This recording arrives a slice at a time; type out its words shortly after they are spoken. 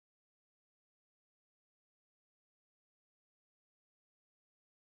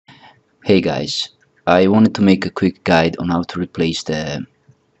Hey guys, I wanted to make a quick guide on how to replace the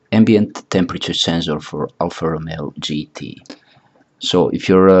ambient temperature sensor for Alfa Romeo GT. So if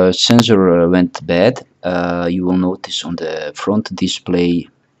your sensor went bad, you will notice on the front display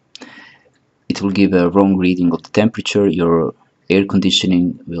it will give a wrong reading of the temperature. Your air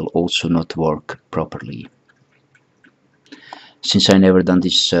conditioning will also not work properly. Since I never done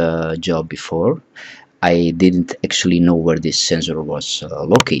this job before, I didn't actually know where this sensor was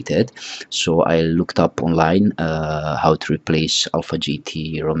located, so I looked up online how to replace Alpha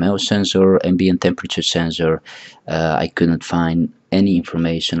GT Romeo sensor, ambient temperature sensor. I couldn't find any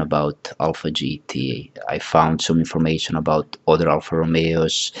information about Alpha GT. I found some information about other Alfa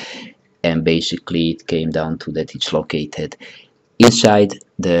Romeos, and basically it came down to that it's located inside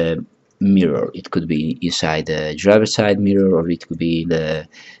the mirror. It could be inside the driver side mirror, or it could be the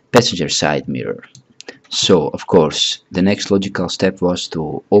passenger side mirror. So, of course, the next logical step was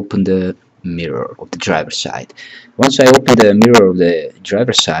to open the mirror of the driver's side. Once I opened the mirror of the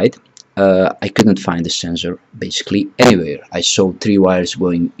driver's side, I couldn't find the sensor basically anywhere. I saw three wires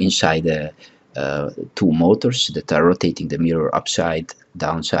going inside the two motors that are rotating the mirror upside,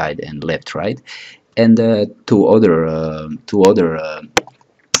 downside, and left, right, and two other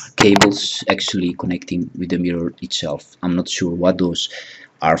cables actually connecting with the mirror itself. I'm not sure what those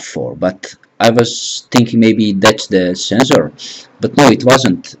are for, but I was thinking maybe that's the sensor, but no, it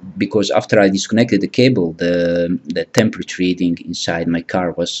wasn't, because after I disconnected the cable, the temperature reading inside my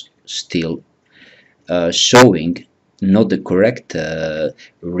car was still showing not the correct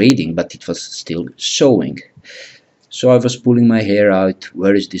reading, but it was still showing. So I was pulling my hair out.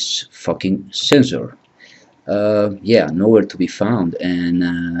 Where is this fucking sensor? Yeah, nowhere to be found.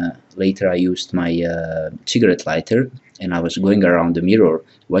 And later I used my cigarette lighter, and I was going around the mirror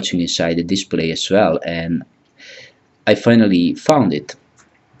watching inside the display as well, and I finally found it.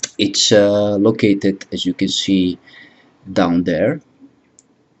 It's located, as you can see, down there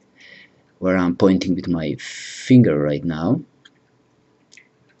where I'm pointing with my finger right now.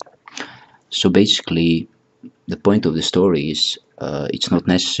 So basically the point of the story is it's not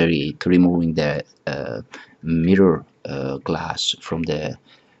necessary to removing the mirror glass from the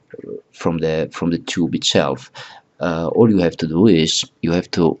tube itself. All you have to do is you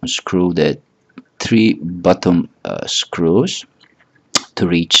have to unscrew the three bottom screws to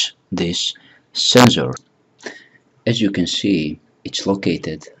reach this sensor. As you can see, it's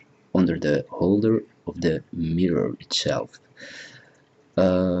located under the holder of the mirror itself.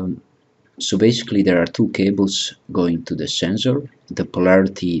 So basically there are two cables going to the sensor. The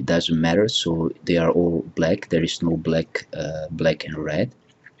polarity doesn't matter, so they are all black. There is no black and red.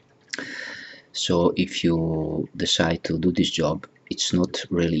 So if you decide to do this job, it's not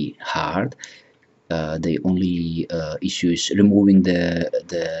really hard. The only issue is removing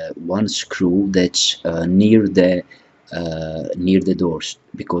the one screw that's near the doors,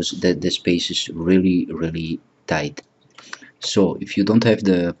 because the space is really tight. So if you don't have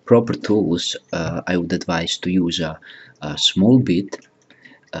the proper tools, I would advise to use a small bit,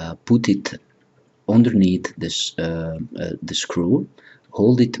 put it underneath this the screw,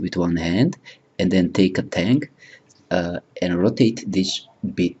 hold it with one hand, and then take a tang and rotate this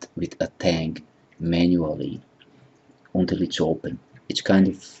bit with a tang manually until it's open. It's kind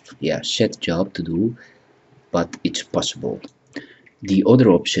of, yeah, sad job to do, but it's possible. The other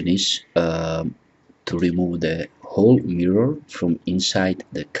option is to remove the whole mirror from inside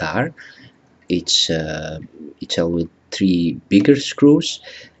the car. It's with three bigger screws,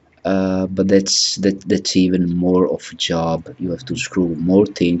 but that's even more of a job. You have to screw more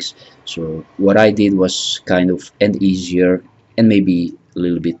things. So what I did was kind of and easier, and maybe a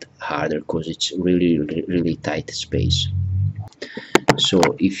little bit harder, because it's really tight space. So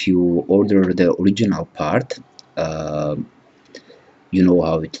if you order the original part, uh, you know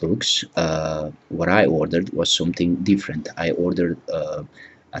how it looks. What I ordered was something different. I ordered a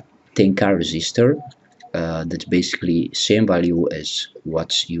 10K resistor that's basically same value as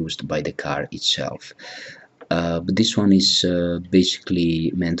what's used by the car itself. But this one is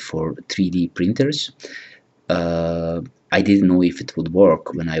basically meant for 3D printers. I didn't know if it would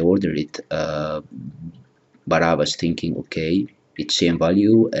work when I ordered it, but I was thinking, okay, it's same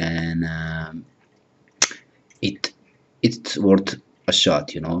value, and it's worth a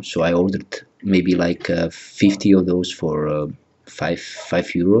shot, you know. So I ordered maybe like 50 of those for five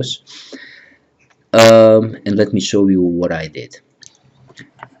euros. And let me show you what I did.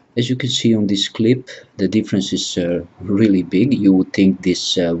 As you can see on this clip, the difference is really big. You would think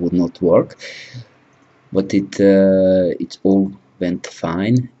this would not work, but it all went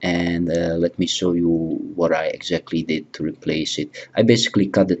fine. And let me show you what I exactly did to replace it. I basically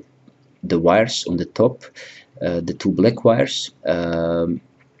cut the the wires on the top, the two black wires.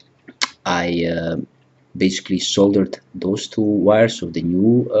 I basically soldered those two wires of the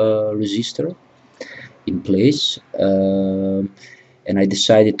new resistor in place, and I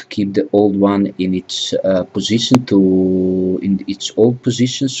decided to keep the old one in its position, in its old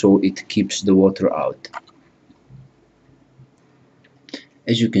position, so it keeps the water out.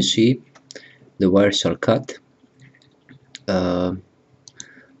 As you can see, the wires are cut. Uh,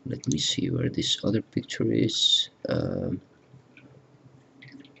 let me see where this other picture is.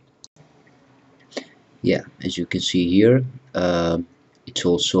 Yeah, as you can see here, it's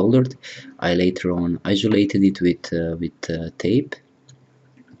all soldered. I later on isolated it with tape,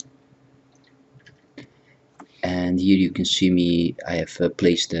 and here you can see me. I have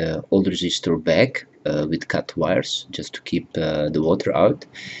placed the old resistor back with cut wires just to keep the water out,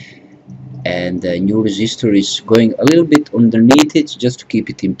 and the new resistor is going a little bit underneath it just to keep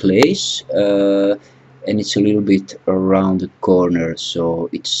it in place, and it's a little bit around the corner, so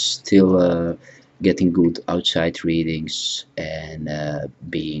it's still getting good outside readings and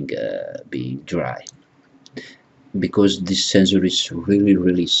being dry. Because this sensor is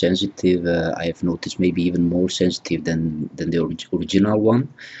really sensitive, I have noticed maybe even more sensitive than the original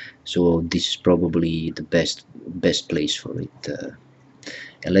one, so this is probably the best place for it.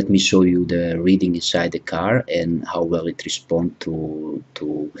 And let me show you the reading inside the car and how well it responds to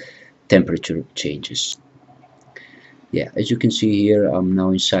temperature changes. Yeah, as you can see here, I'm now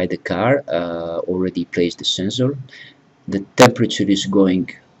inside the car, already placed the sensor. The temperature is going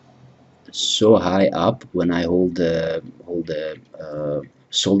so high up when I hold the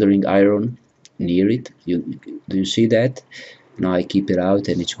soldering iron near it. Do you see that? Now I keep it out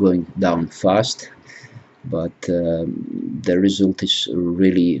and it's going down fast, but the result is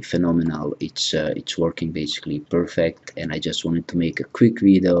really phenomenal. It's working basically perfect, and I just wanted to make a quick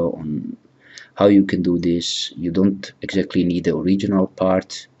video on how you can do this. You don't exactly need the original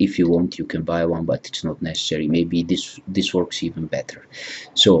part. If you want, you can buy one, but it's not necessary. Maybe this works even better.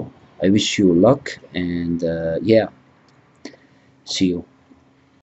 So I wish you luck, and yeah, see you.